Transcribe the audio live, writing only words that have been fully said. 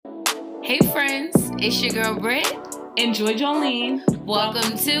Hey friends, it's your girl Britt. Enjoy Jolene.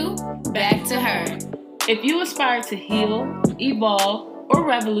 Welcome to Back to Her. If you aspire to heal, evolve, or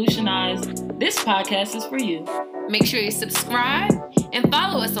revolutionize, this podcast is for you. Make sure you subscribe and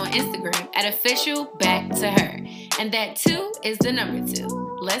follow us on Instagram at official Back to Her. And that 2 is the number 2.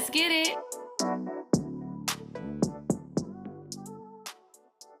 Let's get it.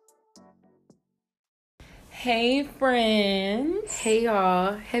 Hey friends. Hey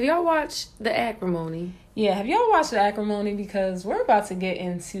y'all. Have y'all watched the Acrimony? Yeah, have y'all watched the Acrimony? Because we're about to get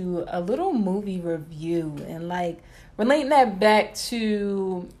into a little movie review and relating that back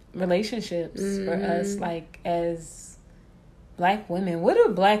to relationships for us, as Black women. What do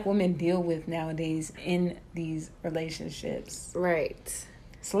Black women deal with nowadays in these relationships? Right.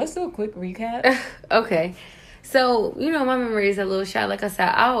 So let's do a quick recap. Okay. So, my memory is a little shot. Like I said,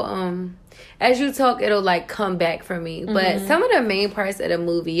 I'll, as you talk, it'll, come back for me. But some of the main parts of the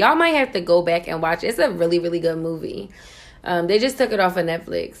movie, y'all might have to go back and watch it. It's a really, really good movie. They just took it off of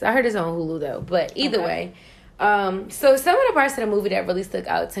Netflix. I heard it's on Hulu, though. But either way. So some of the parts of the movie that really stuck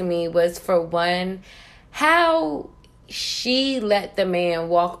out to me was, for one, how she let the man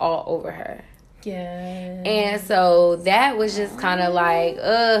walk all over her. Yeah. And so that was just kind of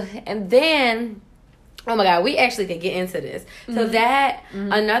and then... Oh my God, we actually could get into this. So that,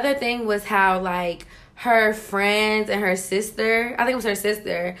 another thing was how, her friends and her sister, I think it was her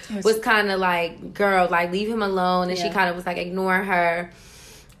sister, was kind of girl, leave him alone. And she kind of was, ignoring her.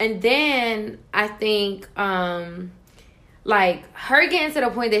 And then, I think, her getting to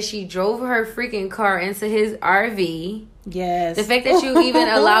the point that she drove her freaking car into his RV. Yes. The fact that you even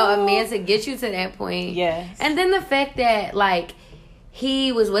allow a man to get you to that point. Yes. And then the fact that,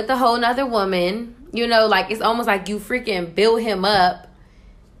 he was with a whole nother woman. It's almost like you freaking build him up,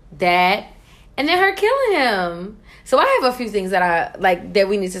 and then her killing him. So I have a few things that I that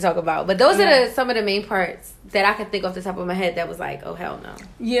we need to talk about. But those are some of the main parts that I can think off the top of my head that was oh hell no.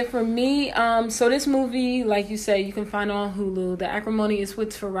 Yeah, for me, so this movie, like you said, you can find it on Hulu. The Acrimony is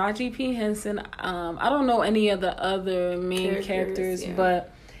with Taraji P. Henson. I don't know any of the other main characters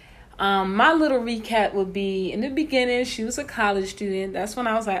but my little recap would be, in the beginning, she was a college student. That's when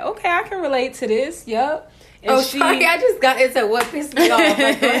I was like, okay, I can relate to this. Yep. And sorry, I just got into what pissed me off. Go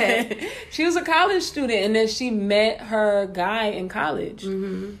ahead. She was a college student, and then she met her guy in college.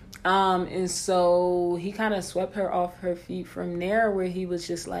 And so he kind of swept her off her feet from there, where he was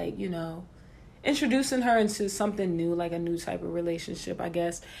just introducing her into something new, a new type of relationship, I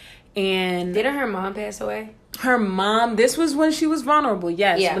guess. And didn't her mom pass away? Her mom, this was when she was vulnerable.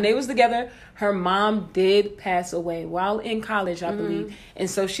 Yes. Yeah. When they was together, her mom did pass away while in college, I believe. And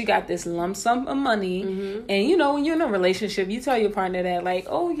so she got this lump sum of money. And when you're in a relationship, you tell your partner that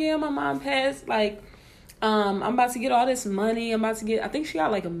oh yeah, my mom passed. I'm about to get all this money. I'm about to get, I think she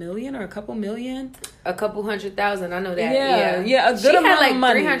got $1 million or a couple million. A couple 100,000. I know that. Yeah. A good amount of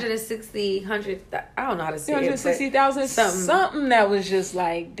money. 360, I don't know how to say 360,000. Something that was just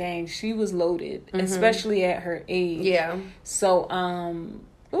dang, she was loaded, especially at her age. Yeah. So,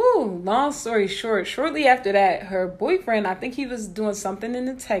 long story short, shortly after that, her boyfriend, I think he was doing something in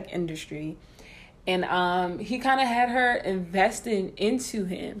the tech industry. And he kind of had her investing into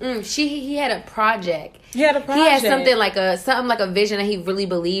him. He had a project. He had something like a vision that he really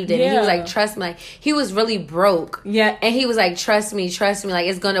believed in. Yeah. And he was like, trust me. He was really broke. Yeah. And he was like, trust me.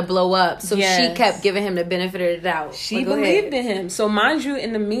 It's gonna blow up. So she kept giving him the benefit of the doubt. She believed in him. So mind you,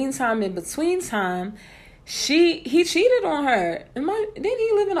 in the meantime, in between time, he cheated on her. Didn't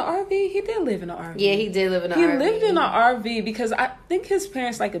he live in an RV? He did live in an RV. Yeah, he did live in an RV. He lived in an RV because I think his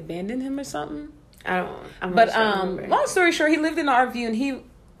parents abandoned him or something. I'm not sure. Long story short, he lived in an RV and he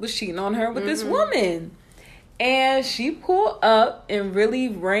was cheating on her with this woman. And she pulled up and really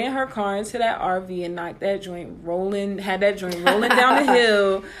ran her car into that RV and knocked that joint rolling down the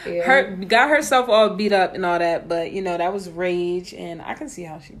hill. Got herself all beat up and all that. But, that was rage. And I can see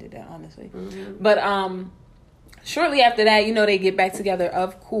how she did that, honestly. But shortly after that, they get back together,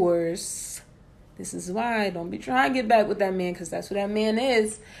 of course. This is why don't be trying to get back with that man, because that's who that man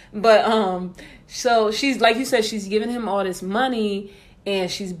is. But so she's, like you said, she's giving him all this money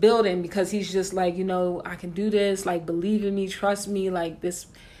and she's building, because he's just I can do this, believe in me, trust me, this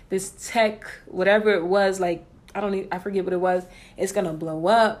tech, whatever it was, I forget what it was, it's gonna blow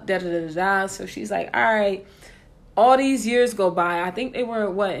up, da da da da da. So she's like, all right. All these years go by. I think they were,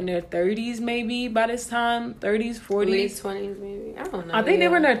 in their 30s maybe by this time? 30s, 40s? Late 20s maybe. I don't know. I think they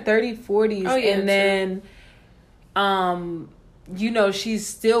were in their 30s, 40s. Oh, yeah, and then, she's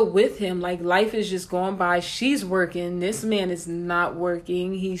still with him. Life is just going by. She's working. This man is not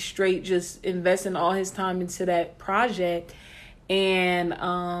working. He's straight just investing all his time into that project. And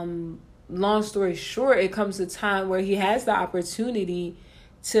long story short, it comes a time where he has the opportunity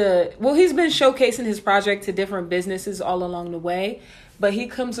to, well, he's been showcasing his project to different businesses all along the way, but he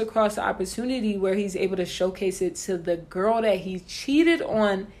comes across the opportunity where he's able to showcase it to the girl that he cheated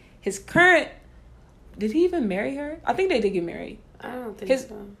on his current. Did he even marry her? I think they did get married. I don't think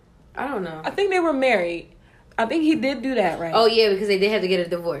so. I don't know. I think they were married. I think he did do that, right? Oh, yeah, because they did have to get a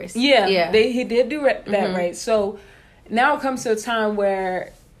divorce. Yeah. He did do that, right? So now it comes to a time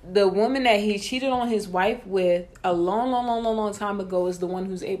where the woman that he cheated on his wife with a long time ago is the one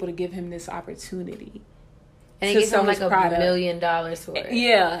who's able to give him this opportunity. And he gets him like $1 million for it.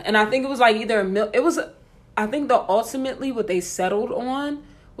 Yeah. And I think it was like either I think ultimately what they settled on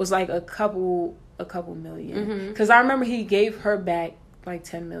was like a couple million. Because I remember he gave her back like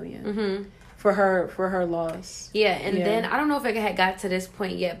 $10 million for her loss. Yeah, and then I don't know if it had got to this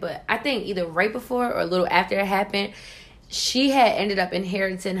point yet, but I think either right before or a little after it happened, she had ended up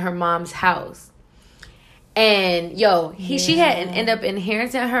inheriting her mom's house. And she had ended up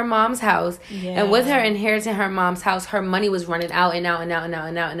inheriting her mom's house. Yeah. And with her inheriting her mom's house, her money was running out and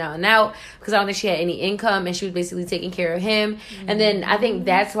out because I don't think she had any income, and she was basically taking care of him. And then I think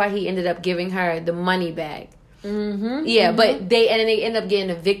that's why he ended up giving her the money back. But they end up getting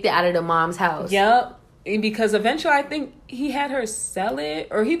evicted out of the mom's house. Yep. Because eventually I think he had her sell it,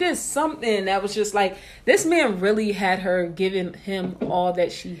 or he did something that was just like, this man really had her giving him all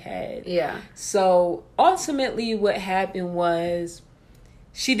that she had. Yeah. So ultimately what happened was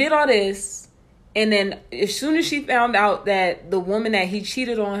she did all this, and then as soon as she found out that the woman that he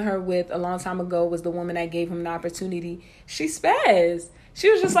cheated on her with a long time ago was the woman that gave him the opportunity, she spazzed. She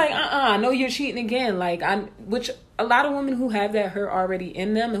was just like, I know you're cheating again. Like, which a lot of women who have that hurt already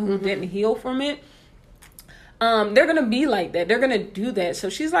in them and who didn't heal from it, they're gonna be like that. They're gonna do that. So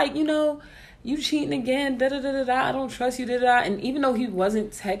she's like, you cheating again, I don't trust you, And even though he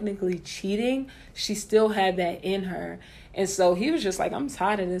wasn't technically cheating, she still had that in her. And so he was just like, I'm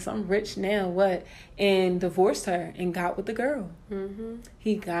tired of this. I'm rich now. What? And divorced her and got with the girl.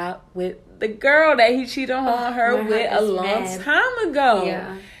 He got with the girl that he cheated on her with a long time ago.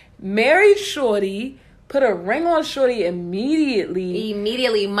 Yeah. Married Shorty. Put a ring on Shorty immediately.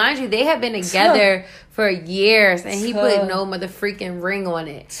 Mind you, they have been together for years, and he put no mother freaking ring on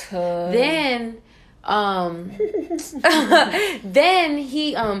it. Then,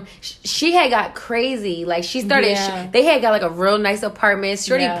 she had got crazy. Like, she started, they had got like a real nice apartment.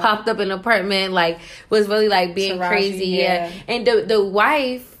 Shorty popped up in an apartment, like, was really like being crazy. Yeah. And the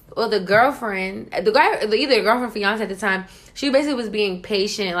wife, or the girlfriend, either the girlfriend, fiance at the time, she basically was being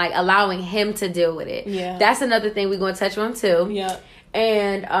patient, like allowing him to deal with it. Yeah. That's another thing we're going to touch on too. Yeah.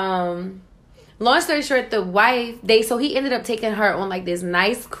 And long story short, the wife, so he ended up taking her on like this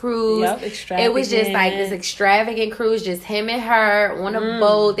nice cruise. Yep, extravagant. It was just like this extravagant cruise, just him and her on a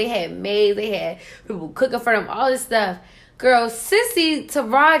boat. They had maids, they had people cooking for them, all this stuff. Girl, Sissy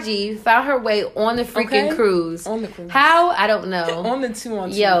Taraji found her way on the freaking cruise. On the cruise. How? I don't know. On the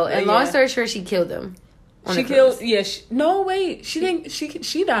 2-on-2. Yo, and long story short, she killed him. She killed. Yeah. No, wait. She didn't.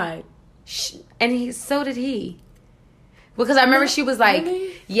 She died. So did he. Because I remember she was like,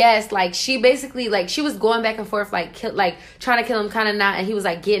 really? Yes, like she basically like she was going back and forth like trying to kill him, kind of not, and he was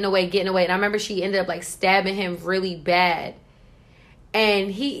like getting away. And I remember she ended up like stabbing him really bad, and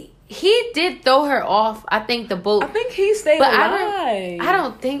he did throw her off. I think the boat. I think he stayed alive. I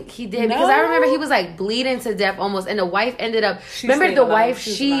don't think he did because I remember he was like bleeding to death almost, and the wife ended up. Remember the wife?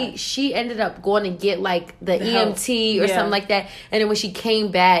 She ended up going to get like the EMT or something like that, and then when she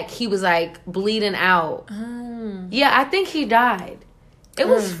came back, he was like bleeding out. Yeah, I think he died. It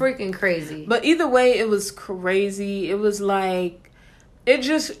was freaking crazy. But either way, it was crazy. It was like. It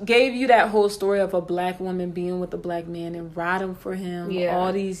just gave you that whole story of a black woman being with a black man and riding for him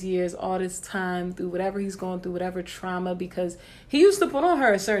all these years, all this time, through whatever he's going through, whatever trauma, because he used to put on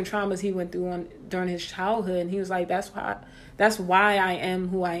her certain traumas he went through during his childhood, and he was like, that's why I am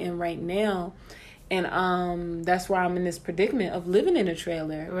who I am right now, and that's why I'm in this predicament of living in a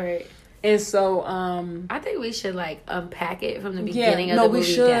trailer. Right. And so I think we should like unpack it from the beginning of the movie. We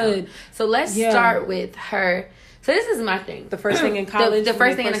should. Down. So let's start with her. So this is my thing. The first thing in college? The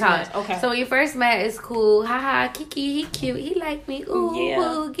first thing in college. Okay. So when you first met, it's cool. Haha, Kiki, he cute. He like me. Ooh,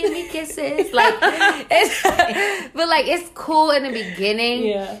 ooh, give me kisses. Like, but like, it's cool in the beginning.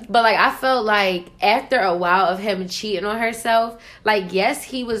 Yeah. But like, I felt like after a while of him cheating on herself, like, yes,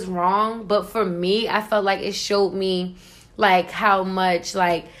 he was wrong. But for me, I felt like it showed me like how much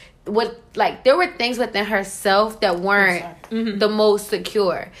like there were things within herself that weren't the most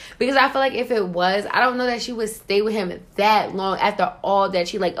secure. Because I feel like if it was, I don't know that she would stay with him that long after all that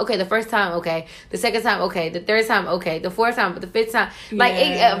she, like, okay, the first time, okay, the second time, okay, the third time, okay, the fourth time, but the fifth time, like,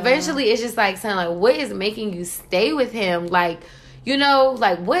 eventually it's just like saying, like, what is making you stay with him? Like, you know,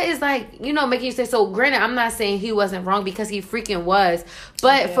 like, what is, like, you know, making you say, so granted, I'm not saying he wasn't wrong, because he freaking was,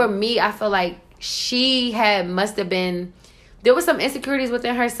 but for me, I feel like she must have been, there was some insecurities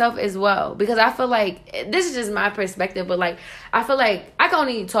within herself as well. Because I feel like, this is just my perspective, but, like, I feel like I can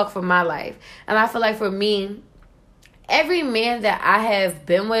only talk for my life. And I feel like for me, every man that I have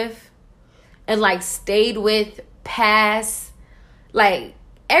been with and, like, stayed with past, like,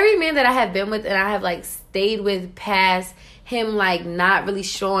 every man that I have been with and I have, like, stayed with past him, like, not really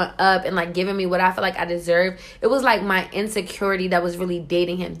showing up and, like, giving me what I feel like I deserve, it was like my insecurity that was really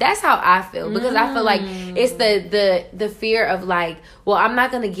dating him. That's how I feel, because I feel like it's the fear of, like, well, I'm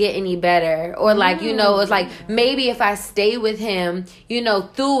not gonna get any better, or, like, you know, it's like, maybe if I stay with him, you know,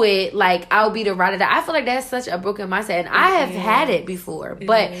 through it, like, I'll be the ride or die. I feel like that's such a broken mindset, and I have had it before,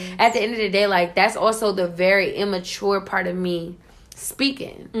 but at the end of the day, like, that's also the very immature part of me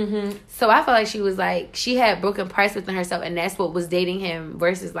speaking. So I feel like she was like, she had broken price within herself, and that's what was dating him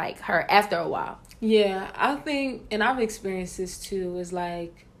versus, like, her after a while. Yeah, I think, and I've experienced this too, is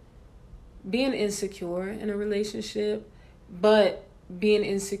like being insecure in a relationship, but being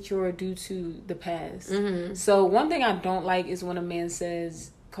insecure due to the past. So one thing I don't like is when a man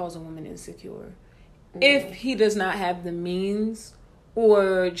calls a woman insecure if he does not have the means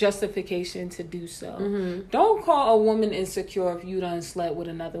or justification to do so. Don't call a woman insecure if you done slept with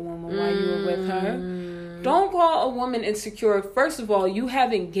another woman while you were with her. Don't call a woman insecure. First of all, you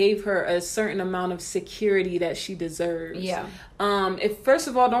haven't gave her a certain amount of security that she deserves. If first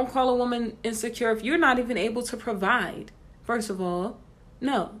of all, don't call a woman insecure if you're not even able to provide. First of all,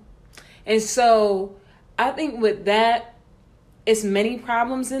 no. And so I think with that, it's many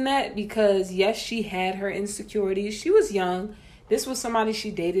problems in that, because yes, she had her insecurities. She was young. This was somebody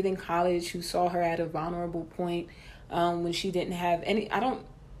she dated in college who saw her at a vulnerable point when she didn't have any. I don't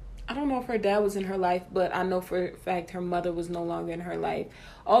know if her dad was in her life, but I know for a fact her mother was no longer in her life.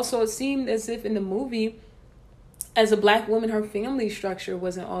 Also, it seemed as if in the movie, as a black woman, her family structure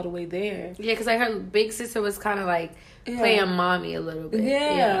wasn't all the way there. Yeah, because, like, her big sister was kind of like playing mommy a little bit.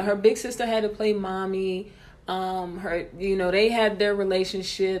 Yeah, her big sister had to play mommy. Her, you know, they had their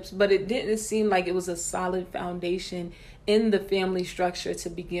relationships, but it didn't seem like it was a solid foundation in the family structure to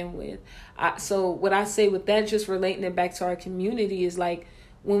begin with. So what I say with that, just relating it back to our community, is like,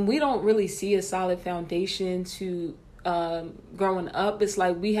 when we don't really see a solid foundation to growing up, it's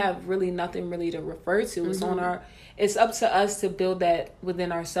like we have really nothing really to refer to. It's up to us to build that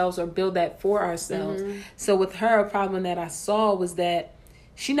within ourselves, or build that for ourselves. So with her, a problem that I saw was that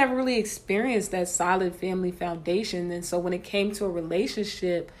she never really experienced that solid family foundation. And so when it came to a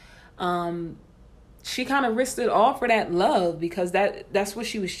relationship, she kind of risked it all for that love, because that's what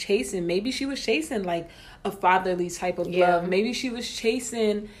she was chasing. Maybe she was chasing, like, a fatherly type of love. Maybe she was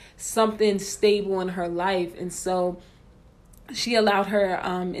chasing something stable in her life. And so she allowed her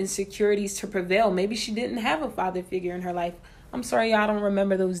insecurities to prevail. Maybe she didn't have a father figure in her life. I'm sorry, I don't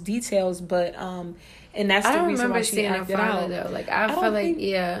remember those details, but and that's the reason why she acted out. Though. Like, I feel like,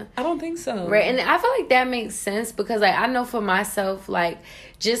 I don't think so. Right, and I feel like that makes sense, because, like, I know for myself, like,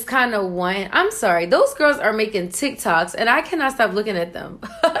 just kind of I'm sorry, those girls are making TikToks, and I cannot stop looking at them.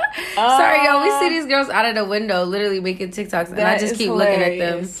 Sorry, y'all, we see these girls out of the window literally making TikToks, and I just keep looking at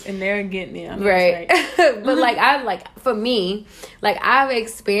them. And they're getting it. Right. But, like, for me, like, I've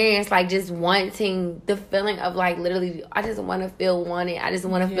experienced, like, just wanting the feeling of, like, literally, I just want to feel wanted. I just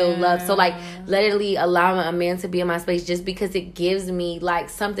want to feel loved. So, like, literally allowing a man to be in my space just because it gives me, like,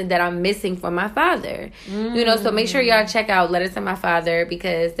 something that I'm missing from my father. You know, so make sure y'all check out Letters to My Father,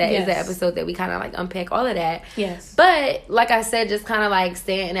 because that is the episode that we kind of, like, unpack all of that. But, like I said, just kind of, like,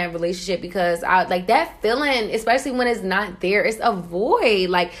 staying in that relationship, because I, like, that feeling, especially when it's not there, it's a void.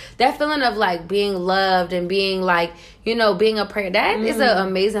 Like, that feeling of, like, being loved and being, like, you know, being a prayer, that is an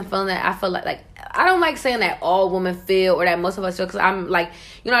amazing feeling that I feel like, I don't like saying that all women feel, or that most of us feel, because I'm, like,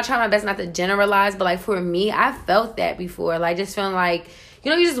 you know, I try my best not to generalize, but, like, for me, I felt that before, like, just feeling like, you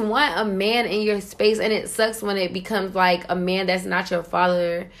know, you just want a man in your space, and it sucks when it becomes, like, a man that's not your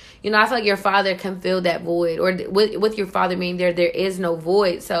father. You know, I feel like your father can fill that void, or with your father being there is no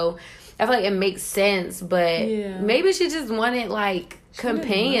void, so I feel like it makes sense, but maybe she just wanted, like,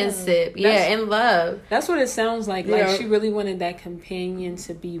 companionship. Yeah, and love. That's what it sounds like. Yeah. Like she really wanted that companion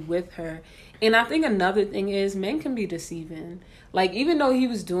to be with her. And I think another thing is men can be deceiving. Like, even though he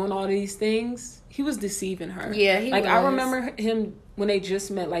was doing all these things, he was deceiving her. Yeah, he like, was. I remember him when they just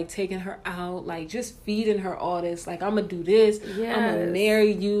met, like, taking her out, like, just feeding her all this. Like, I'm going to do this. Yes. I'm going to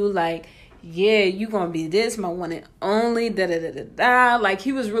marry you. Like, yeah, you going to be this, my one and only, da-da-da-da-da. Like,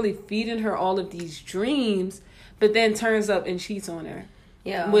 he was really feeding her all of these dreams, but then turns up and cheats on her.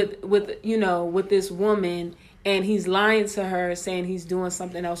 Yeah. With you know, with this woman, and he's lying to her, saying he's doing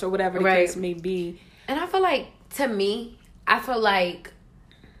something else or whatever the case may be. And I feel like, to me, I feel like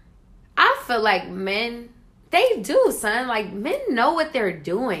men, they do, son. Like, men know what they're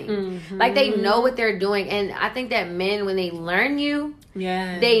doing. Mm-hmm. Like, they know what they're doing. And I think that men, when they learn you,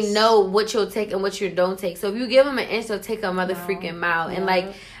 they know what you'll take and what you don't take. So if you give them an inch, they'll take a mother freaking mile. And,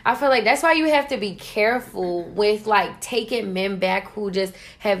 like, I feel like that's why you have to be careful with, like, taking men back who just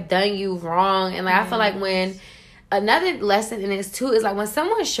have done you wrong. And, like, I feel like when... Another lesson in this too is like when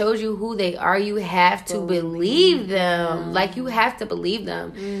someone shows you who they are, you have to believe them. Like, you have to believe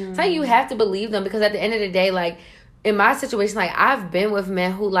them. So you have to believe them, because at the end of the day, like in my situation, like I've been with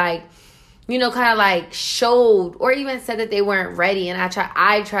men who, like, you know, kind of like showed or even said that they weren't ready, and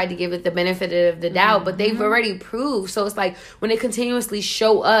I tried to give it the benefit of the doubt, but they've already proved. So it's like when they continuously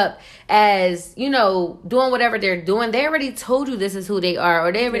show up as, you know, doing whatever they're doing, they already told you this is who they are,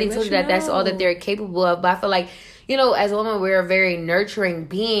 or they already told you that that's all that they're capable of. But I feel like, you know, as a woman, we're very nurturing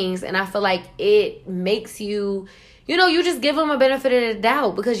beings, and I feel like it makes you, you know, you just give them a benefit of the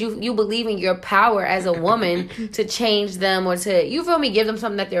doubt, because you believe in your power as a woman to change them, or to, you feel me, give them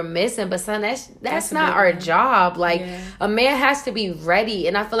something that they're missing. But son, that's not our job. Like, a man has to be ready.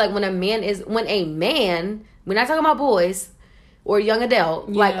 And I feel like when a man, we're not talking about boys or young adult,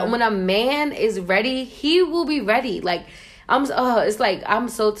 like when a man is ready, he will be ready. Like, it's like I'm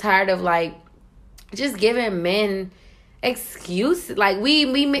so tired of like just giving men excuses. Like, we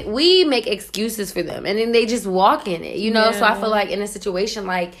make excuses for them, and then they just walk in it, you know. So I feel like in a situation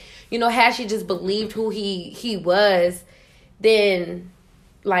like, you know, had she just believed who he was, then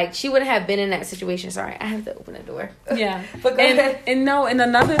like she wouldn't have been in that situation. Sorry, I have to open the door. But go ahead. And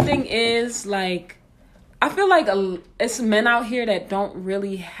another thing is, like, I feel like it's men out here that don't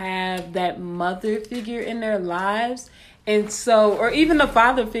really have that mother figure in their lives. And so, or even a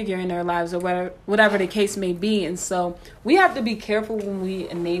father figure in their lives, or whatever the case may be. And so we have to be careful when we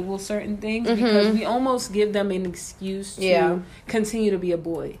enable certain things, because we almost give them an excuse to continue to be a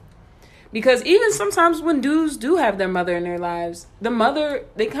boy. Because even sometimes when dudes do have their mother in their lives, the mother,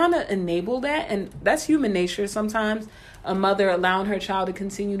 they kind of enable that. And that's human nature. Sometimes a mother allowing her child to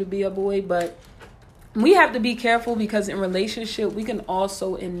continue to be a boy, but we have to be careful, because in relationship, we can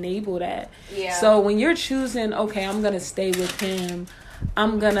also enable that. Yeah. So when you're choosing, okay, I'm going to stay with him,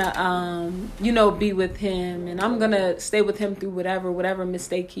 I'm going to, be with him, and I'm going to stay with him through whatever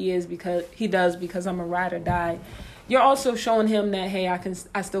mistake because I'm a ride or die. You're also showing him that, hey,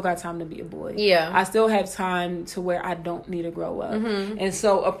 I still got time to be a boy. Yeah. I still have time to where I don't need to grow up. Mm-hmm. And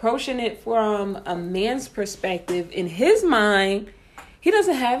so approaching it from a man's perspective, in his mind, he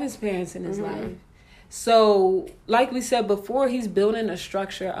doesn't have his parents in his life. So, like we said before, he's building a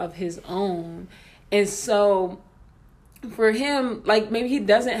structure of his own. And so, for him, like, maybe he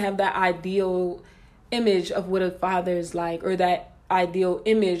doesn't have that ideal image of what a father is like, or that ideal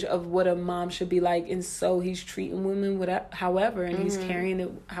image of what a mom should be like. And so, he's treating women however, and he's carrying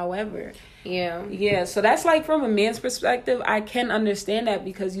it however. Yeah. So, that's like, from a man's perspective, I can understand that,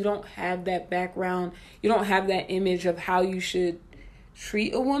 because you don't have that background. You don't have that image of how you should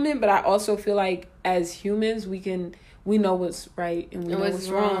treat a woman. But I also feel like as humans, we know what's right and we know what's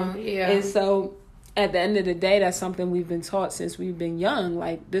wrong. And so at the end of the day, that's something we've been taught since we've been young.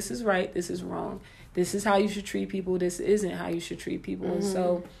 Like, this is right, this is wrong, this is how you should treat people, this isn't how you should treat people. And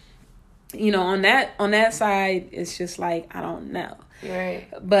so, you know, on that side, it's just like, I don't know. Right.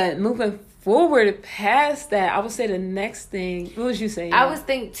 But moving forward past that, I would say the next thing, what would you say? I was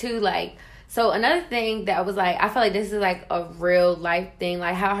thinking too, like, so another thing that was like, I feel like this is like a real life thing,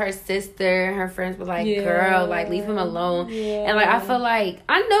 like how her sister and her friends were like, girl, like, leave him alone. And like, I feel like,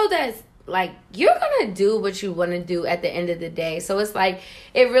 I know that's like, you're gonna do what you want to do at the end of the day. So it's like,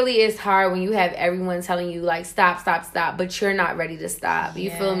 it really is hard when you have everyone telling you like, stop, but you're not ready to stop.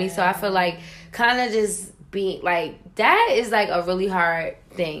 You feel me? So I feel like kind of just being like, that is like a really hard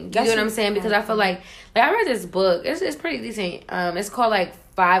thing. You know what I'm saying? Because I feel like I read this book. It's pretty decent. It's called like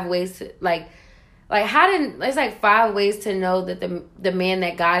 5 ways to it's like 5 ways to know that the man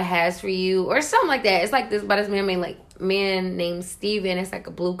that God has for you, or something like that. It's like this by this man named Steven. It's like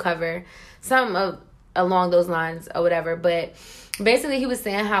a blue cover, something along those lines or whatever. But basically he was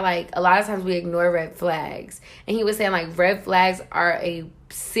saying how like a lot of times we ignore red flags, and he was saying like red flags are a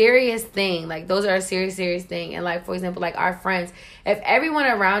serious thing. Like those are a serious thing. And like, for example, like our friends, if everyone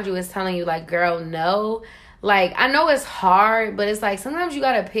around you is telling you like, girl, no, like I know it's hard, but it's like sometimes you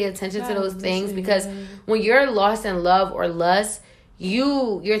gotta pay attention to those things, because when you're lost in love or lust,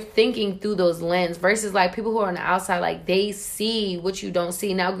 you're thinking through those lens, versus like people who are on the outside, like they see what you don't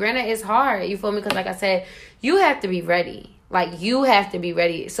see. Now granted, it's hard, you feel me, because like I said, you have to be ready. Like, you have to be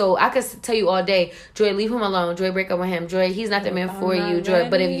ready. So, I could tell you all day, Joy, leave him alone. Joy, break up with him. Joy, he's not the man for you. Joy,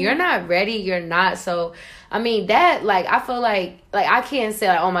 but if you're not ready, you're not. So, I mean, that, like, I feel like I can't say,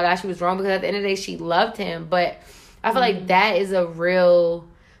 like, oh, my gosh, she was wrong, because at the end of the day, she loved him. But I feel like that is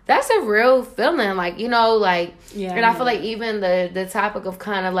that's a real feeling. Like, you know, like, and I feel like even the topic of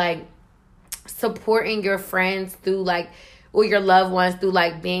kind of, like, supporting your friends through, like, or your loved ones through,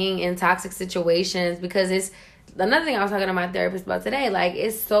 like, being in toxic situations, because it's, another thing I was talking to my therapist about today, like,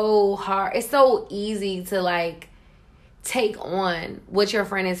 it's so hard. It's so easy to, like, take on what your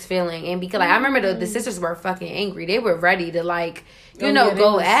friend is feeling. And because, like, I remember the sisters were fucking angry. They were ready to, like,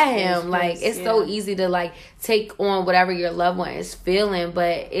 go at him. Like, it's so easy to, like, take on whatever your loved one is feeling.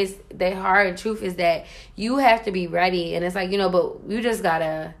 But it's, the hard truth is that you have to be ready. And it's like, but you just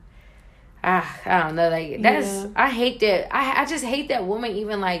gotta, I don't know. Like, that's, I hate that. I just hate that woman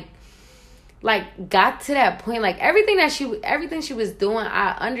even, like, got to that point. Like, everything she was doing,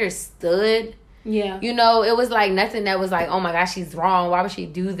 I understood. Yeah. It was like nothing that was like, oh my gosh, she's wrong. Why would she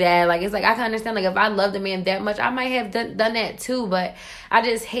do that? Like, it's like, I can understand, like, if I loved a man that much, I might have done that too. But I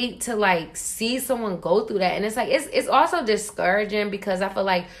just hate to, like, see someone go through that. And it's like, it's also discouraging, because I feel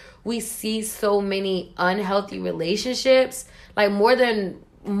like we see so many unhealthy relationships. Like, more than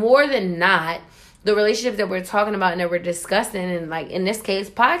not, the relationships that we're talking about and that we're discussing, and, like, in this case,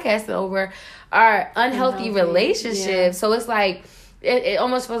 podcasting over, are unhealthy relationships. Yeah. So it's like, it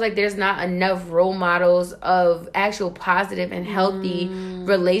almost feels like there's not enough role models of actual positive and healthy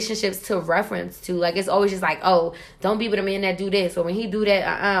relationships to reference to. Like, it's always just like, oh, don't be with a man that do this, or when he do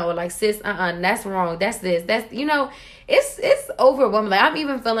that, or like, sis, that's wrong, that's this, that's, it's overwhelming. Like, I'm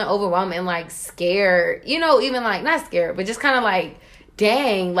even feeling overwhelmed and, like, scared, even, like, not scared, but just kind of like,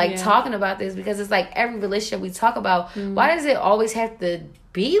 dang, like, talking about this, because it's like every relationship we talk about, why does it always have to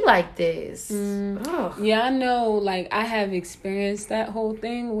be like this? Yeah, I know, like, I have experienced that whole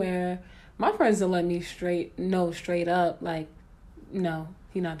thing where my friends will let me straight up, like, no,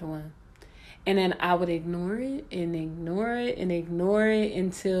 he not the one. And then I would ignore it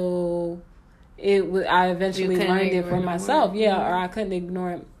until I eventually learned it for myself. Or I couldn't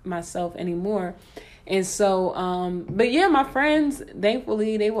ignore it myself anymore. And so, but yeah, my friends,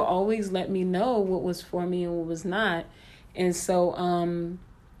 thankfully, they will always let me know what was for me and what was not. And so,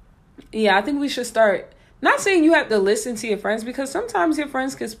 I think we should start, not saying you have to listen to your friends, because sometimes your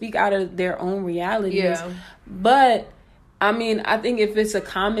friends can speak out of their own realities. Yeah. But, I mean, I think if it's a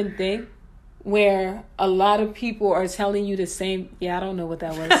common thing where a lot of people are telling you the same, I don't know what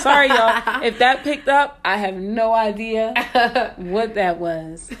that was. Sorry, y'all. If that picked up, I have no idea what that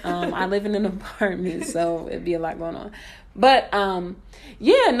was. I live in an apartment, so it'd be a lot going on. But,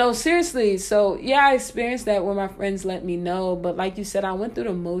 seriously. So, I experienced that where my friends let me know. But like you said, I went through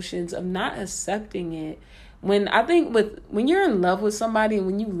the motions of not accepting it. When you're in love with somebody, and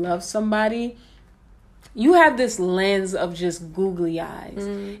when you love somebody, you have this lens of just googly eyes.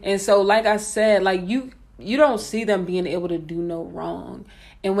 And so, like I said, like, you don't see them being able to do no wrong.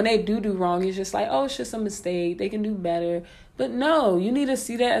 And when they do wrong, it's just like, oh, it's just a mistake. They can do better. But no, you need to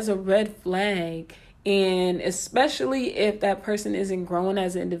see that as a red flag. And especially if that person isn't growing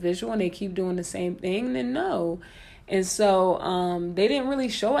as an individual and they keep doing the same thing, then no. And so they didn't really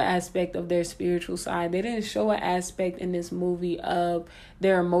show an aspect of their spiritual side. They didn't show an aspect in this movie of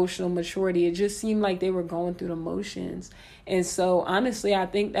their emotional maturity. It just seemed like they were going through the motions. And so honestly, I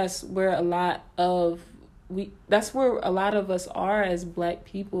think that's where a lot of us are as Black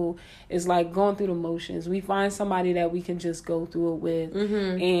people, is like going through the motions. We find somebody that we can just go through it with,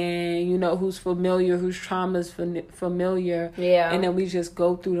 and who's familiar, whose trauma is familiar, and then we just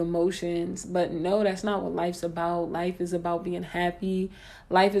go through the motions. But no, that's not what life's about. Life is about being happy.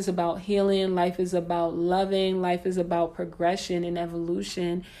 Life is about healing. Life is about loving. Life is about progression and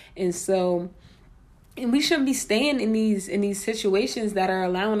evolution. And so, and we shouldn't be staying in these situations that are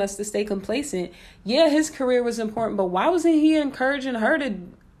allowing us to stay complacent. Yeah, his career was important, but why wasn't he encouraging her to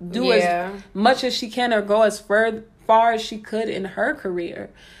do as much as she can, or go as far as she could in her career?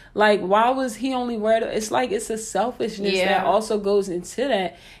 Like, why was he only worried? It's like, it's a selfishness that also goes into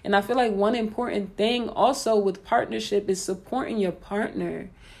that. And I feel like one important thing also with partnership is supporting your partner.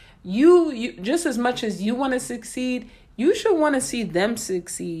 You just as much as you want to succeed, you should want to see them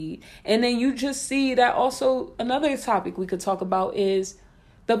succeed. And then you just see that also another topic we could talk about is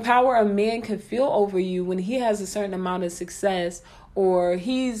the power a man can feel over you when he has a certain amount of success, or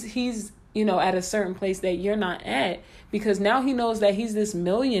he's at a certain place that you're not at, because now he knows that he's this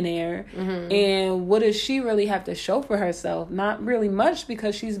millionaire. And what does she really have to show for herself? Not really much,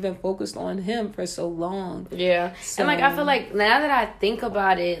 because she's been focused on him for so long. Yeah. So, and I feel like now that I think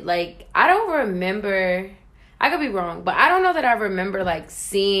about it, I don't remember, I could be wrong, but I don't know that I remember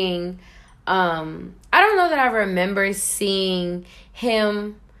seeing him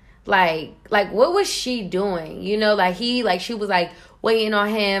what was she doing? She was waiting on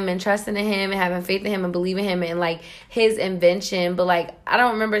him and trusting in him and having faith in him and believing him and his invention. But I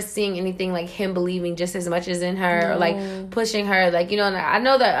don't remember seeing anything him believing just as much as in her, or pushing her. And I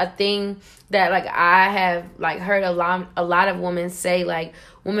know that a thing that I have heard a lot of women say,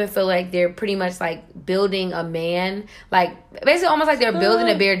 women feel like they're pretty much building a man, basically almost they're building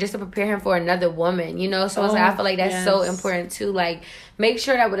a bear just to prepare him for another woman, so it's I feel like that's so important too. Make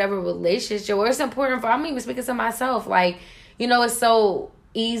sure that whatever relationship, or it's important for, I'm even speaking to myself, it's so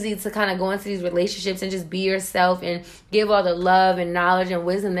easy to kind of go into these relationships and just be yourself and give all the love and knowledge and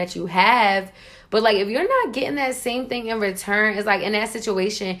wisdom that you have. But if you're not getting that same thing in return, it's in that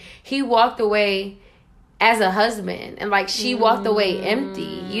situation, he walked away as a husband and she walked away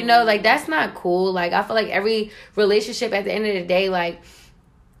empty, that's not cool. I feel every relationship at the end of the day,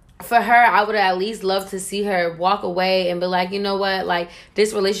 for her, I would at least love to see her walk away and be you know what,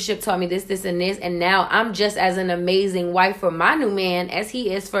 this relationship taught me this, this, and this, and now I'm just as an amazing wife for my new man as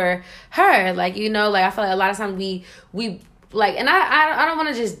he is for her. I feel a lot of times we and I don't want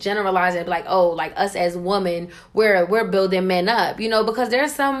to just generalize it, us as women, we're building men up, because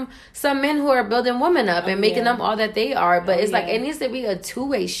there's some men who are building women up and making them all that they are, but it's it needs to be a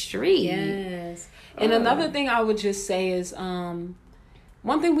two-way street. Yes. And another thing I would just say is,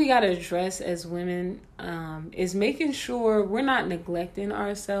 one thing we got to address as women is making sure we're not neglecting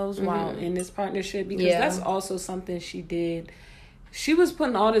ourselves while in this partnership, because that's also something she did. She was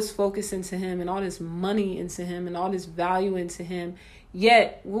putting all this focus into him and all this money into him and all this value into him.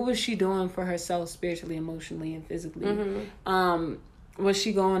 Yet, what was she doing for herself spiritually, emotionally, and physically? Was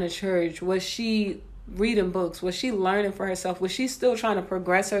she going to church? Was she reading books? Was she learning for herself? Was she still trying to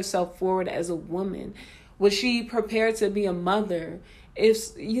progress herself forward as a woman? Was she prepared to be a mother?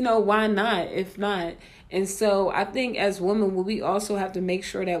 If, why not? If not. And so I think as women, what we also have to make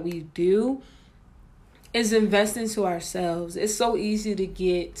sure that we do is invest into ourselves. It's so easy to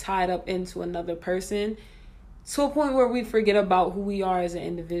get tied up into another person to a point where we forget about who we are as an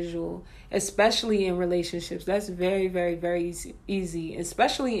individual, especially in relationships. That's very, very, very easy,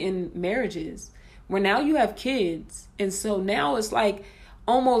 especially in marriages where now you have kids. And so now it's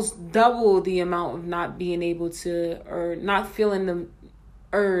almost double the amount of not being able to, or not feeling the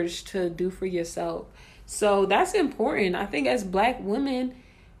urge to do for yourself. So that's important. I think as Black women,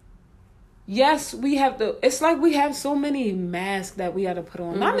 yes, we have to, it's we have so many masks that we got to put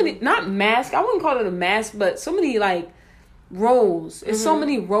on. Not mask, I wouldn't call it a mask, but so many roles. It's so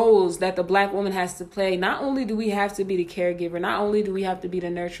many roles that the Black woman has to play. Not only do we have to be the caregiver, not only do we have to be the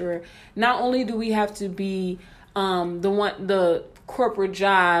nurturer, not only do we have to be the corporate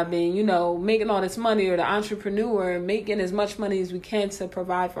job and making all this money, or the entrepreneur, making as much money as we can to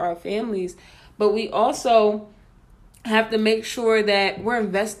provide for our families, but we also have to make sure that we're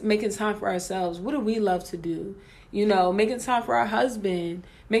making time for ourselves. What do we love to do? Making time for our husband,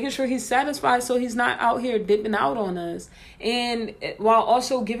 making sure he's satisfied so he's not out here dipping out on us, and while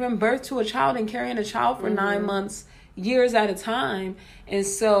also giving birth to a child and carrying a child for 9 months, years at a time. And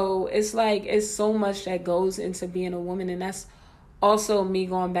so it's it's so much that goes into being a woman. And that's also me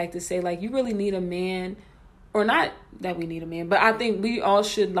going back to say you really need a man, or not that we need a man, but I think we all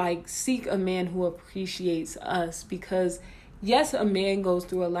should seek a man who appreciates us, because yes, a man goes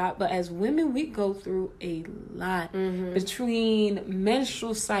through a lot, but as women, we go through a lot between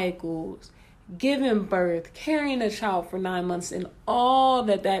menstrual cycles, giving birth, carrying a child for 9 months, and all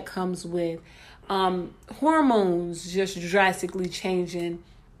that comes with hormones just drastically changing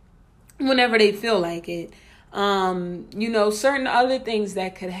whenever they feel like it. Certain other things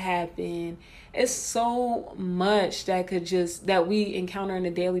that could happen. It's so much that we encounter on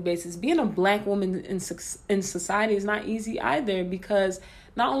a daily basis. Being a Black woman in society is not easy either, because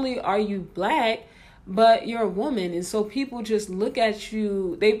not only are you Black, but you're a woman. And so people just look at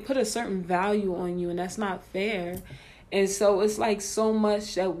you, they put a certain value on you, and that's not fair. And so it's so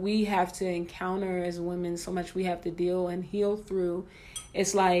much that we have to encounter as women, so much we have to deal and heal through.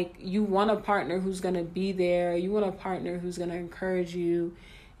 It's you want a partner who's going to be there. You want a partner who's going to encourage you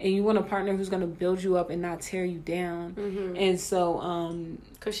and you want a partner who's going to build you up and not tear you down. Mm-hmm. And so,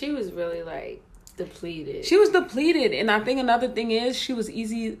 because she was really like depleted. She was depleted, and I think another thing is she was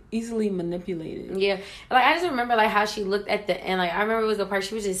easily manipulated. Yeah, like I just remember like how she looked at the end. Like I remember it was a part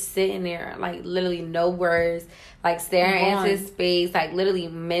she was just sitting there, like literally no words, like staring into space, like literally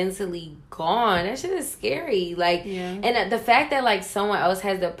mentally gone. That shit is scary. Like, and the fact that like someone else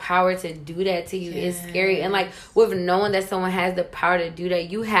has the power to do that to you is scary. And like with knowing that someone has the power to do that,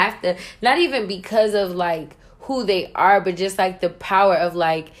 you have to, not even because of like who they are, but just like the power of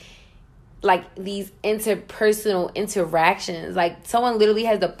like these interpersonal interactions. Like someone literally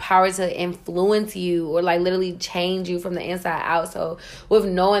has the power to influence you or like literally change you from the inside out. So with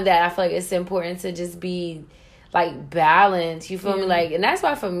knowing that, I feel like it's important to just be like balanced. You feel me? Like, and that's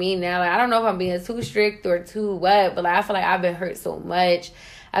why for me now, like I don't know if I'm being too strict or too what, but like I feel like I've been hurt so much.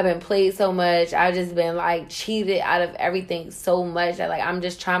 I've been played so much. I've just been like cheated out of everything so much that like I'm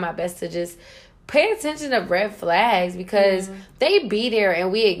just trying my best to just pay attention to red flags because they be there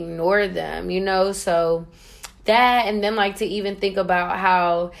and we ignore them, you know? So that, and then like to even think about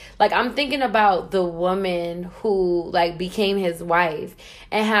how, like I'm thinking about the woman who like became his wife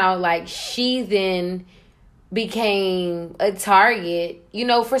and how like she then became a target, you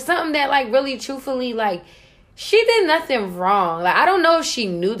know, for something that like really truthfully like she did nothing wrong. Like I don't know if she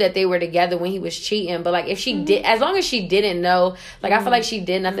knew that they were together when he was cheating, but like if she did, as long as she didn't know, like I feel like she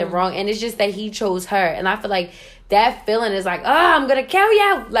did nothing wrong, and it's just that he chose her. And I feel like that feeling is like, oh, I'm gonna kill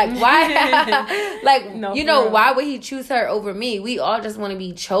you. Like why? Like no, you know, why would he choose her over me? We all just want to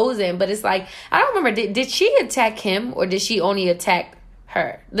be chosen, but it's like I don't remember. Did she attack him or did she only attack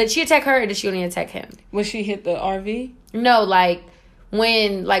her? Did she attack her or did she only attack him? When she hit the RV? No, like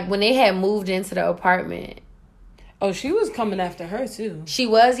when they had moved into the apartment. Oh, she was coming after her, too. She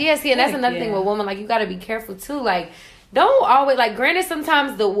was? Yeah, see, and that's another thing with women. Like, you got to be careful, too. Like, don't always... Like, granted,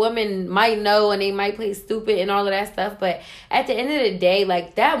 sometimes the woman might know and they might play stupid and all of that stuff. But at the end of the day,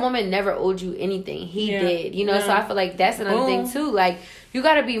 like, that woman never owed you anything. He did, you know? So I feel like that's another thing, too. Like, you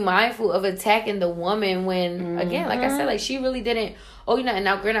got to be mindful of attacking the woman when, again, like I said, like, she really didn't owe you nothing.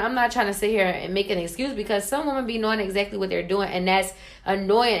 Now, granted, I'm not trying to sit here and make an excuse because some women be knowing exactly what they're doing, and that's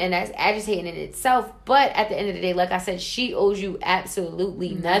annoying and that's agitating in itself. But at the end of the day, like I said, she owes you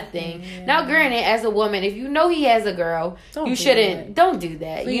absolutely nothing. Now, granted, as a woman, if you know he has a girl, you shouldn't. Don't do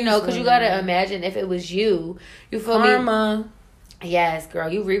that. Please, you know, because you got to imagine if it was you. You feel Karma. me? Yes, girl,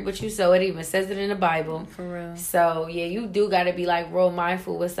 you reap what you sow. It even says it in the Bible. For real. So, yeah, you do got to be, like, real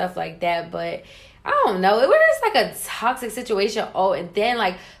mindful with stuff like that. But I don't know. It was just, like, a toxic situation. Oh, and then,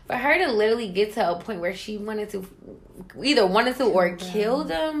 like, for her to literally get to a point where she wanted to or kill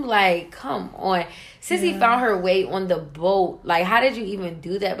them, like, come on. Sissy found her way on the boat. Like, how did you even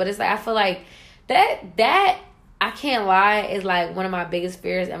do that? But it's like, I feel like that I can't lie, is, like, one of my biggest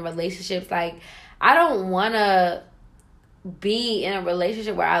fears in relationships. Like, I don't want to be in a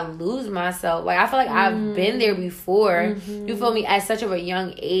relationship where I lose myself. Like I feel like I've been there before. You feel me? At such of a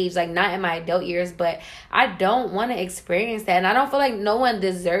young age, like not in my adult years, but I don't want to experience that, and I don't feel like no one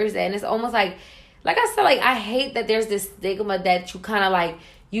deserves that. And it's almost like I said, like I hate that there's this stigma that you kind of like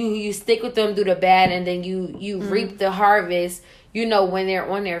you stick with them through the bad, and then you reap the harvest. You know, when they're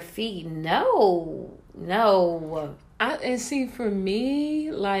on their feet. No. And see, for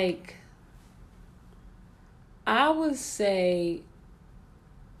me, like, I would say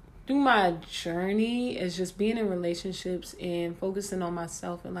through my journey is just being in relationships and focusing on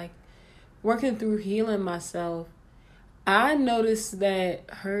myself and like working through healing myself. I noticed that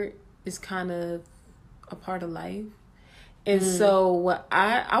hurt is kind of a part of life. And so what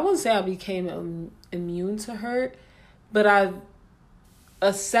I wouldn't say I became immune to hurt, but I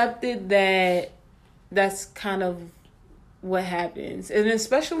accepted that that's kind of what happens. And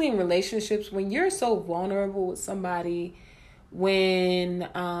especially in relationships, when you're so vulnerable with somebody, when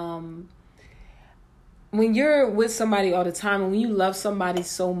you're with somebody all the time, and when you love somebody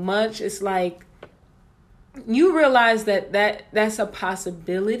so much, it's like you realize that's a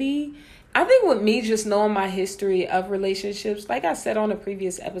possibility. I think with me just knowing my history of relationships, like I said on the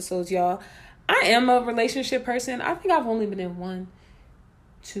previous episodes, y'all, I am a relationship person. I think I've only been in 1,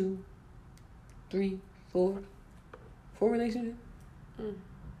 2, 3, 4 relationships.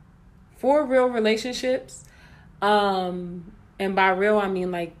 4 real relationships. And by real, I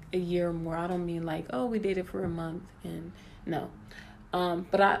mean like a year or more. I don't mean like, oh, we dated for a month, and no.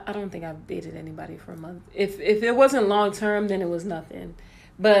 But I don't think I've dated anybody for a month. If it wasn't long term, then it was nothing.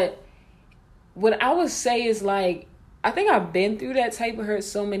 But what I would say is like, I think I've been through that type of hurt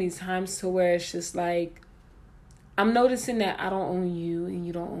so many times to where it's just like, I'm noticing that I don't own you and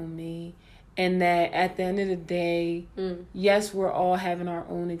you don't own me. And that at the end of the day, yes, we're all having our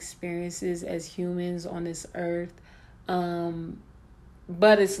own experiences as humans on this earth.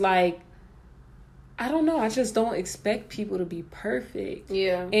 But it's like, I don't know. I just don't expect people to be perfect.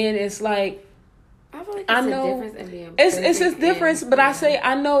 Yeah. And it's like, I feel like it's a difference in being it's a difference, but I say,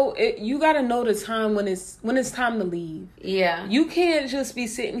 I know you got to know the time when it's time to leave. Yeah. You can't just be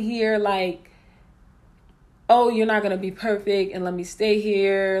sitting here like, oh, you're not going to be perfect and let me stay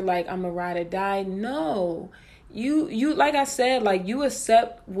here. Like, I'm a ride or die. No, you, like I said, like you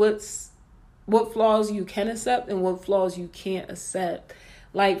accept what flaws you can accept and what flaws you can't accept.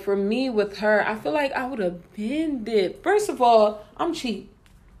 Like for me with her, I feel like I would have been it. First of all, I'm cheap.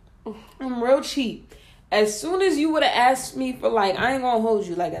 I'm real cheap. As soon as you would have asked me for like, I ain't gonna hold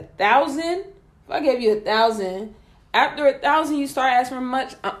you, like 1,000, if I gave you 1,000, after 1,000, you start asking for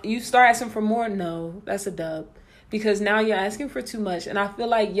much. You start asking for more. No, that's a dub, because now you're asking for too much. And I feel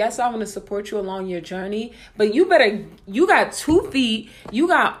like, yes, I want to support you along your journey, but you got 2 feet, you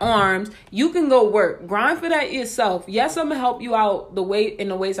got arms, you can go work, grind for that yourself. Yes, I'm gonna help you out in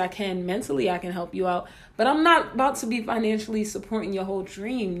the ways I can. Mentally, I can help you out. But I'm not about to be financially supporting your whole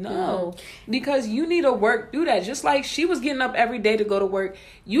dream. No. Because you need to work through that. Just like she was getting up every day to go to work,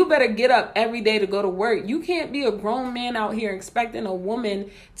 you better get up every day to go to work. You can't be a grown man out here expecting a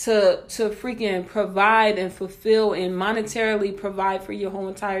woman to freaking provide and fulfill and monetarily provide for your whole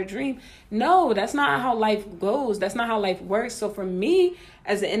entire dream. No, that's not how life goes. That's not how life works. So for me,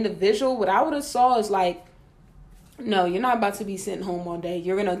 as an individual, what I would have saw is like, no, you're not about to be sitting home all day.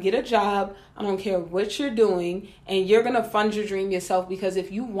 You're going to get a job. I don't care what you're doing. And you're going to fund your dream yourself, because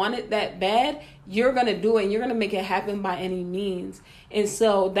if you want it that bad, you're going to do it and you're going to make it happen by any means. And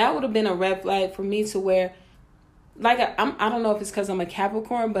so that would have been a red flag for me, to where, like, I don't know if it's because I'm a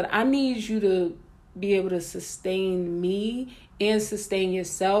Capricorn, but I need you to be able to sustain me and sustain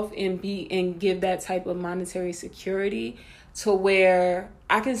yourself and give that type of monetary security, to where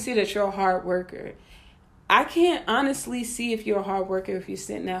I can see that you're a hard worker. I can't honestly see if you're a hard worker if you're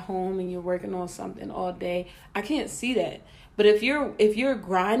sitting at home and you're working on something all day. I can't see that. But if you're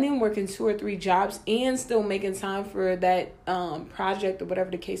grinding, working 2 or 3 jobs and still making time for that project or whatever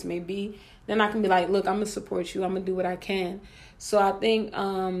the case may be, then I can be like, look, I'm gonna support you. I'm gonna do what I can. So I think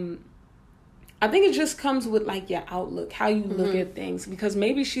it just comes with like your outlook, how you look at things. Because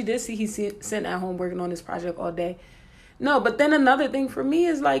maybe she did see he's sitting at home working on this project all day. No, but then another thing for me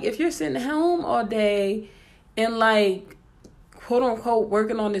is like, if you're sitting at home all day and like, quote unquote,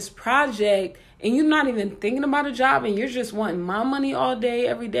 working on this project and you're not even thinking about a job and you're just wanting my money all day,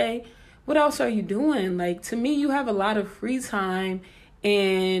 every day, what else are you doing? Like, to me, you have a lot of free time,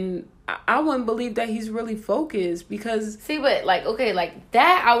 and I wouldn't believe that he's really focused. Because see, but like, okay, like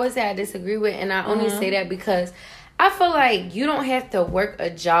that I would say I disagree with, and I only say that because I feel like you don't have to work a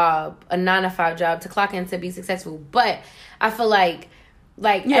job, a 9-to-5 job, to clock in to be successful. But I feel like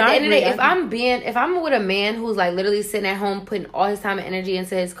at the end of the day, if I'm with a man who's like literally sitting at home putting all his time and energy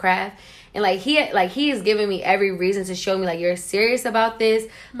into his craft, and he is giving me every reason to show me like you're serious about this,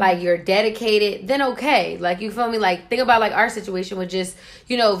 like you're dedicated, then okay. Like, you feel me? Like, think about like our situation with just,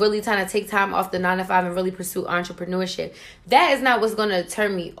 really trying to take time off the 9-to-5 and really pursue entrepreneurship. That is not what's going to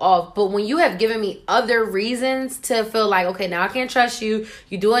turn me off. But when you have given me other reasons to feel like, okay, now I can't trust you,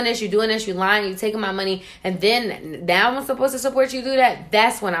 you're doing this, you're lying, you're taking my money, and then now I'm supposed to support you do that,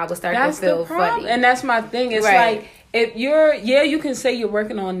 that's when I would start to feel funny. And that's my thing. It's like, if you can say you're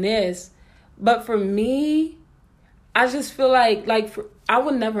working on this, but for me, I just feel like I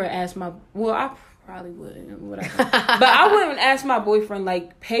would never ask I probably wouldn't, whatever. But I wouldn't ask my boyfriend,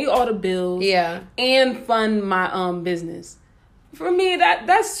 like, pay all the bills, and fund my business. For me,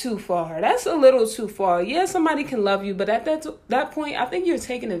 that's too far. That's a little too far. Yeah, somebody can love you, but at that point, I think you're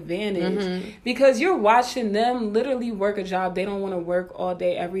taking advantage, because you're watching them literally work a job they don't want to work all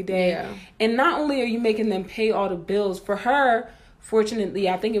day, every day. And not only are you making them pay all the bills, for her, fortunately,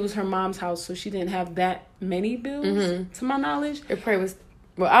 I think it was her mom's house, so she didn't have that many bills, to my knowledge. It probably was.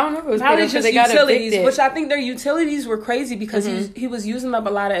 Well, I don't know if it was probably just utilities, which I think their utilities were crazy, because he was using up a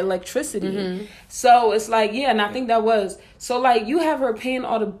lot of electricity. So it's like, and I think that was so, like, you have her paying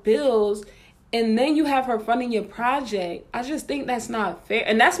all the bills, and then you have her funding your project. I just think that's not fair,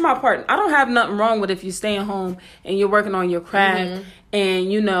 and that's my part. I don't have nothing wrong with if you're staying home and you're working on your craft,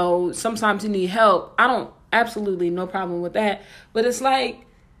 and sometimes you need help. I don't. Absolutely no problem with that. But it's like,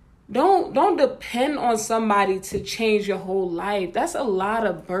 don't depend on somebody to change your whole life. That's a lot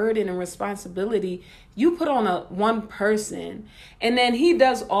of burden and responsibility you put on one person. And then he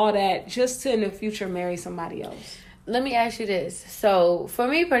does all that just to in the future marry somebody else. let me ask you this. So, for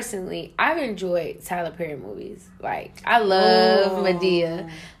me personally, I've enjoyed Tyler Perry movies. Like, I love Medea.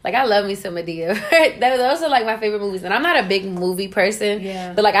 Like, I love me some Medea. Those are, like, my favorite movies. And I'm not a big movie person.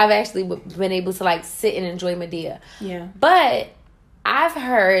 Yeah. But, like, I've actually been able to, like, sit and enjoy Medea. Yeah. But I've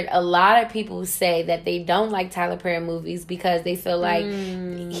heard a lot of people say that they don't like Tyler Perry movies because they feel like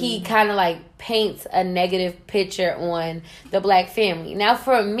he kind of, like, paints a negative picture on the black family. Now,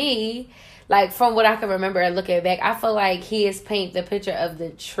 for me, like, from what I can remember and looking back, I feel like he has painted the picture of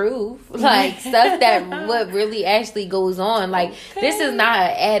the truth. Like, stuff that what really actually goes on. Like, this is not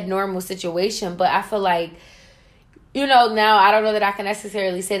an abnormal situation, but I feel like, you know, now I don't know that I can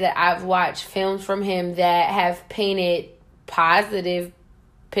necessarily say that I've watched films from him that have painted positive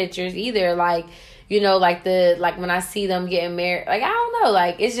pictures either. Like, you know, like when I see them getting married, like, I don't know.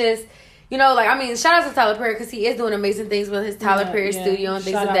 Like, it's just... You know, like, I mean, shout out to Tyler Perry because he is doing amazing things with his Tyler Perry studio and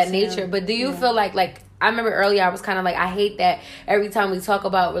things of that nature. But do you feel like, I remember earlier I was kind of like, I hate that every time we talk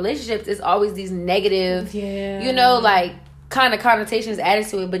about relationships, it's always these negative, you know, like, kind of connotations added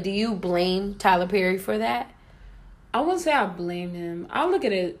to it. But do you blame Tyler Perry for that? I wouldn't say I blame him. I look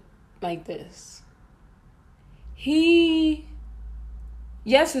at it like this. Yes,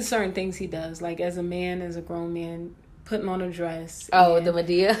 there's certain things he does. Like, as a man, as a grown man, putting on a dress. Oh, with the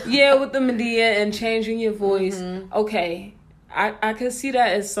Medea? Yeah, with the Medea and changing your voice. Mm-hmm. Okay. I could see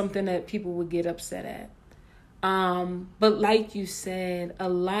that as something that people would get upset at. But like you said, a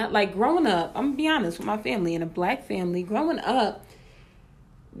lot, like growing up, I'm going to be honest with my family, in a black family, growing up,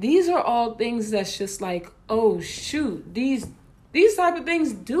 these are all things that's just like, oh, shoot, these type of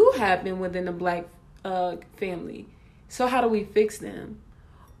things do happen within the black family. So how do we fix them?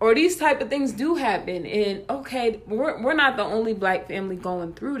 Or these type of things do happen, and okay, we're not the only black family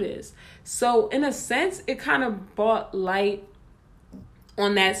going through this. So in a sense, it kind of brought light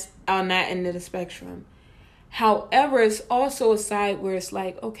on that end of the spectrum. However, it's also a side where it's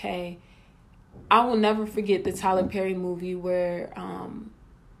like, okay, I will never forget the Tyler Perry movie where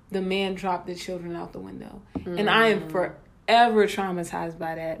the man dropped the children out the window, and I am forever traumatized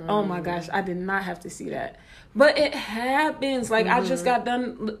by that. Oh my gosh, I did not have to see that. But it happens. Like, I just got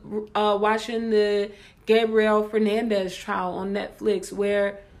done watching the Gabriel Fernandez trial on Netflix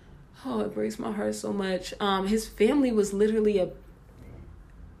where, it breaks my heart so much. His family was literally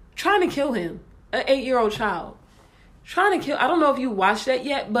trying to kill him, an 8-year-old child. Trying to kill. I don't know if you watched that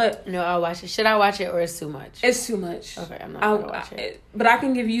yet, but... No, I'll watch it. Should I watch it or it's too much? It's too much. Okay, I'm not going to watch it. But I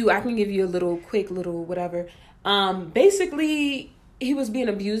can give you a little whatever. Basically, he was being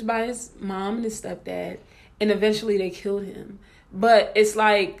abused by his mom and his stepdad. And eventually they killed him. But it's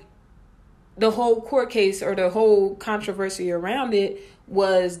like the whole court case or the whole controversy around it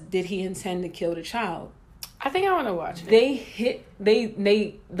was, did he intend to kill the child? I think I want to watch it.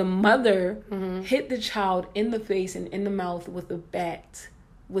 The mother hit the child in the face and in the mouth with a bat.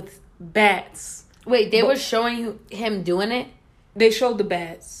 With bats. Wait, they were showing him doing it? They showed the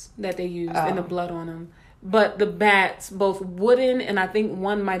bats that they used and the blood on them. But the bats, both wooden and I think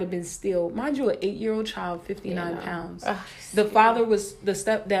one might have been steel. Mind you, an 8-year-old child, 59 pounds. The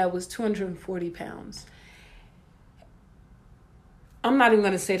stepdad was 240 pounds. I'm not even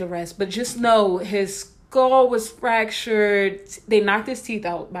going to say the rest, but just know his skull was fractured. They knocked his teeth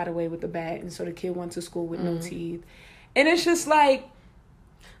out, by the way, with the bat. And so the kid went to school with no teeth. And it's just like...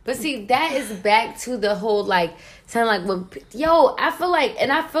 But see, that is back to the whole, like, sound like, I feel like,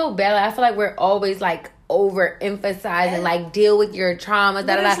 and I feel bad, like, I feel like we're always, like, overemphasizing, like, deal with your trauma,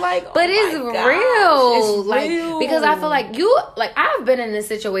 but it's real. Like, because I feel like I've been in this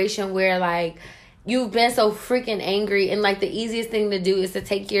situation where, like, you've been so freaking angry, and, like, the easiest thing to do is to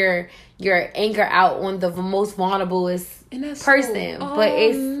take your anger out on the most vulnerable person.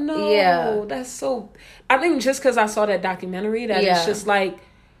 That's so... I think just because I saw that documentary, that it's just like...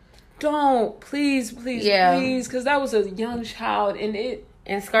 Don't, please, because that was a young child, and it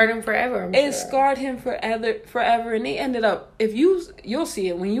scarred him forever. It scarred him forever, and they ended up. If you'll see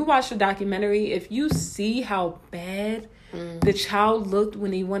it when you watch the documentary. If you see how bad the child looked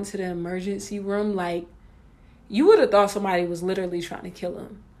when he went to the emergency room, like you would have thought somebody was literally trying to kill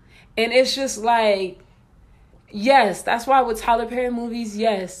him, and it's just like, yes, that's why with Tyler Perry movies,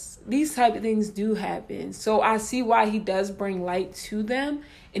 yes, these type of things do happen. So I see why he does bring light to them.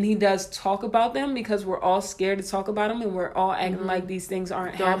 And he does talk about them because we're all scared to talk about them and we're all acting like these things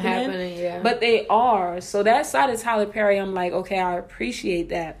aren't happening. But they are. So that side of Tyler Perry, I'm like, okay, I appreciate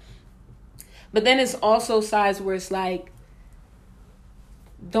that. But then it's also sides where it's like,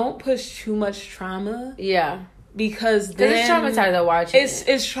 don't push too much trauma. Yeah. Because then it's traumatizing to watch it.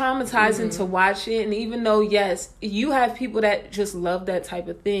 It's traumatizing to watch it. And even though, yes, you have people that just love that type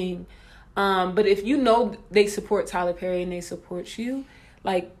of thing, But if you know they support Tyler Perry and they support you,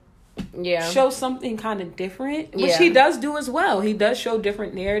 like, show something kind of different, which he does do as well. He does show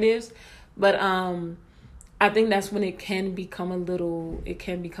different narratives, but I think that's when it can become a little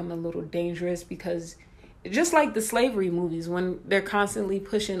dangerous, because just like the slavery movies, when they're constantly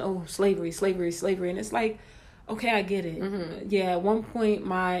pushing, slavery, and it's like, okay, I get it. Mm-hmm. Yeah, at one point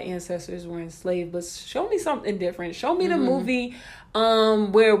my ancestors were enslaved, but show me something different. Show me the movie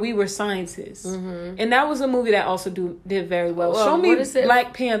where we were scientists. Mm-hmm. And that was a movie that also did very well. Show me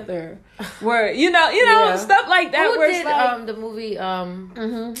Black Panther, where you know stuff like that. Who where did it's like, the movie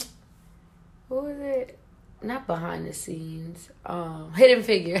what was it? Not Behind the Scenes. Hidden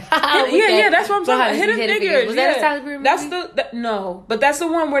Figure. That's what I'm talking about. Hidden Figures. Was that a Tyler Perry movie? That's no, but that's the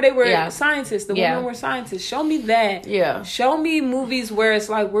one where they were scientists. The women were scientists. Show me that. Yeah. Show me movies where it's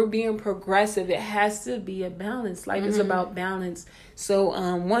like we're being progressive. It has to be a balance. Like it's about balance. So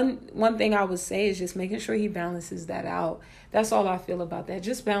one thing I would say is just making sure he balances that out. That's all I feel about that.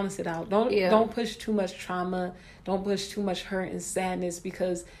 Just balance it out. Don't push too much trauma. Don't push too much hurt and sadness,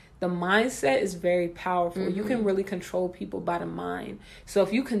 because the mindset is very powerful. Mm-hmm. You can really control people by the mind. So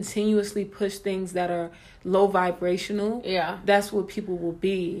if you continuously push things that are low vibrational, that's what people will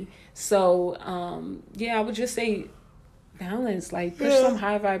be. So, I would just say balance. Like, push some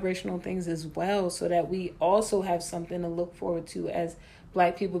high vibrational things as well, so that we also have something to look forward to as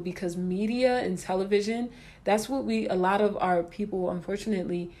Black people. Because media and television, that's what a lot of our people,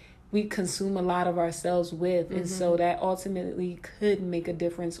 unfortunately, we consume a lot of ourselves with. And so that ultimately could make a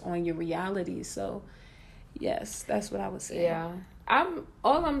difference on your reality. So, yes, that's what I would say. Yeah.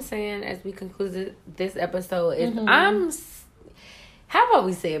 All I'm saying as we conclude this episode is how about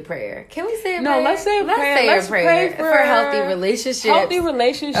we say a prayer? Can we say a prayer? No, let's say a prayer. Let's pray for healthy relationships. Healthy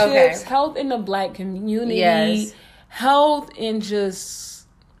relationships, health in the Black community, health in just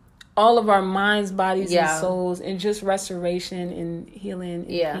all of our minds, bodies, and souls, and just restoration and healing and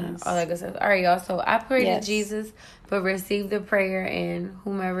peace. All that good stuff. All right, y'all. So I pray to Jesus, but receive the prayer and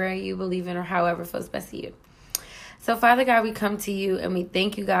whomever you believe in or however feels best to you. So, Father God, we come to you and we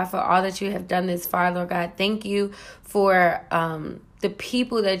thank you, God, for all that you have done this far, Lord God. Thank you for the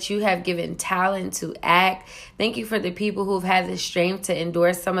people that you have given talent to act. Thank you for the people who have had the strength to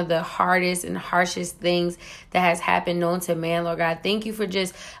endure some of the hardest and harshest things that has happened known to man, Lord God. Thank you for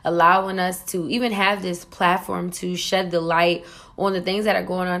just allowing us to even have this platform to shed the light on the things that are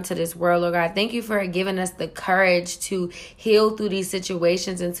going on to this world, Lord God. Thank you for giving us the courage to heal through these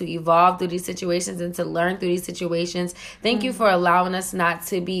situations and to evolve through these situations and to learn through these situations. Thank you for allowing us not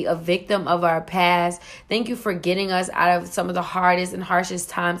to be a victim of our past. Thank you for getting us out of some of the hardest and harshest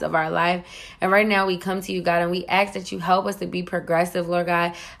times of our life. And right now we come to you, God, and we ask that you help us to be progressive, Lord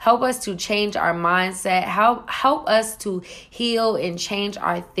God. Help us to change our mindset. Help us to heal and change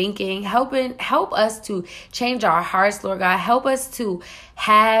our thinking. Help us to change our hearts, Lord God. Help us to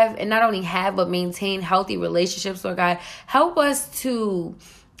have, and not only have, but maintain healthy relationships, Lord God. Help us to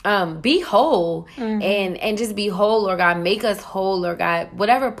be whole and just be whole, Lord God. Make us whole, Lord God.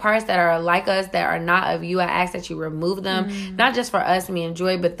 Whatever parts that are like us that are not of you, I ask that you remove them, not just for us and me and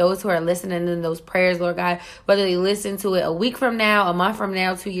Joy, but those who are listening in those prayers, Lord God, whether they listen to it a week from now, a month from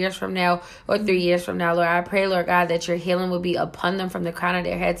now, 2 years from now, or 3 years from now, Lord. I pray, Lord God, that your healing will be upon them from the crown of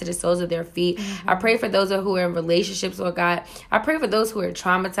their head to the soles of their feet. I pray for those who are in relationships, Lord God. I pray for those who are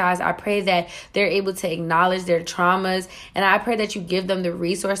traumatized. I pray that they're able to acknowledge their traumas, and I pray that you give them the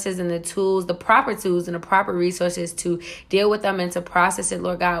resources and the tools, the proper tools and the proper resources to deal with them and to process it,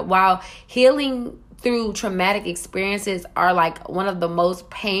 Lord God. While healing through traumatic experiences are like one of the most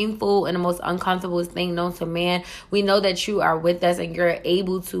painful and the most uncomfortable thing known to man, we know that you are with us and you're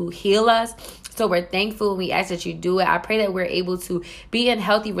able to heal us. So we're thankful and we ask that you do it. I pray that we're able to be in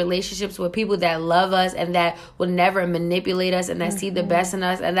healthy relationships with people that love us and that will never manipulate us and that see the best in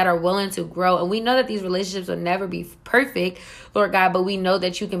us and that are willing to grow. And we know that these relationships will never be perfect, Lord God, but we know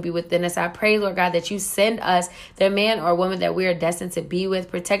that you can be within us. I pray, Lord God, that you send us the man or woman that we are destined to be with.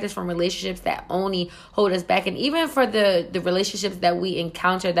 Protect us from relationships that only hold us back. And even for the relationships that we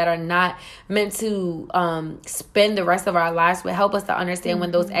encounter that are not meant to spend the rest of our lives with, help us to understand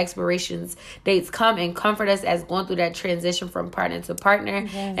when those expirations dates come and comfort us as going through that transition from partner to partner.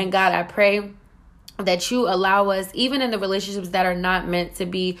 And God, I pray that you allow us, even in the relationships that are not meant to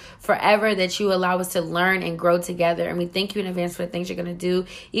be forever, that you allow us to learn and grow together. And we thank you in advance for the things you're going to do,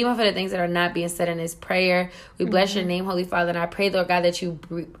 even for the things that are not being said in this prayer. We bless your name, Holy Father. And I pray, Lord God, that you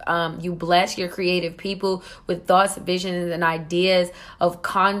bless your creative people with thoughts, visions, and ideas of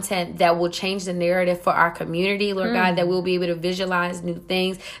content that will change the narrative for our community, Lord God, that we'll be able to visualize new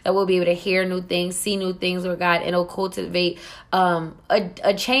things, that we'll be able to hear new things, see new things, Lord God, and it'll cultivate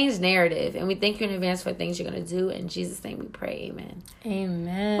a changed narrative. And we thank you in advance for things you're going to do. In Jesus' name we pray. Amen.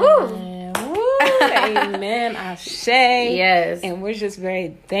 Amen. Woo. Amen. Ashe. Yes. And we're just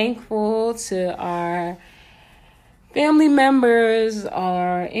very thankful to our family members,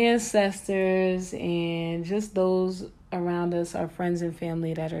 our ancestors, and just those around us, our friends and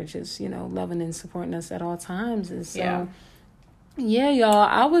family that are just, loving and supporting us at all times. And so, yeah, y'all,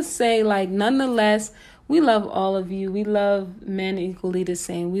 I would say, nonetheless, we love all of you. We love men equally the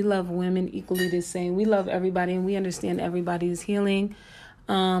same. We love women equally the same. We love everybody, and we understand everybody is healing.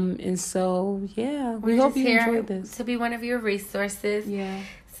 And so, yeah, we hope you enjoyed this. To be one of your resources. Yeah.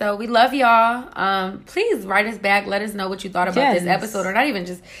 So we love y'all. Please write us back. Let us know what you thought about this episode, or not even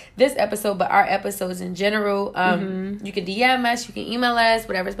just this episode, but our episodes in general. You can DM us, you can email us,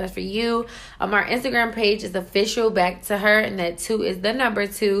 whatever's best for you. Our Instagram page is official Back to Her, and that 2 is the number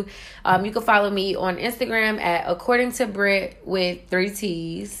 2. You can follow me on Instagram at According to Brit with 3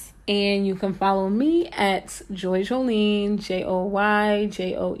 T's. And you can follow me at Joy Jolene,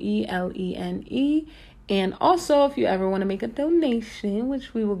 JoyJoelene. And also, if you ever want to make a donation,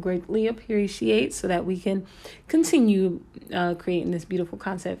 which we will greatly appreciate so that we can continue creating this beautiful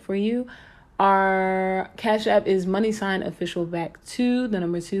content for you, our Cash App is @official Back to the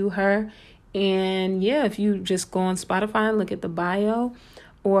number 2 her. And yeah, if you just go on Spotify and look at the bio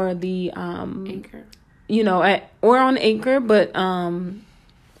or the Anchor, or on Anchor, but on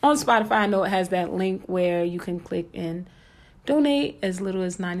Spotify, I know it has that link where you can click and donate as little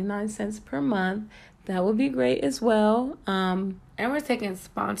as 99 cents per month. That would be great as well. And we're taking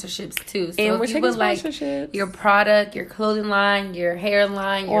sponsorships too. So and we're if you taking would sponsorships. Like your product, your clothing line, your hair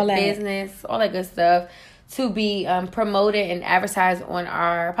line, your business, all that good stuff to be promoted and advertised on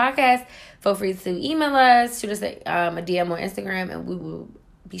our podcast, feel free to email us, shoot us a DM on Instagram, and we will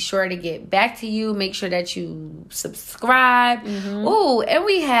be sure to get back to you. Make sure that you subscribe. Oh, and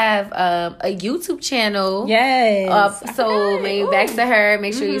we have a YouTube channel. Yes. So maybe Back to Her.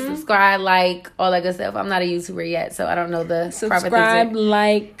 Make sure you subscribe, all that good stuff. I'm not a YouTuber yet, so I don't know the subscribe,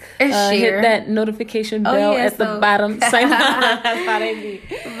 share. hit that notification bell at the bottom. That's how they be.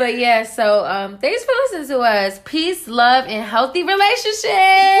 But yeah, so thanks for listening to us. Peace, love, and healthy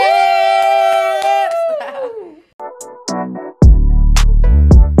relationships.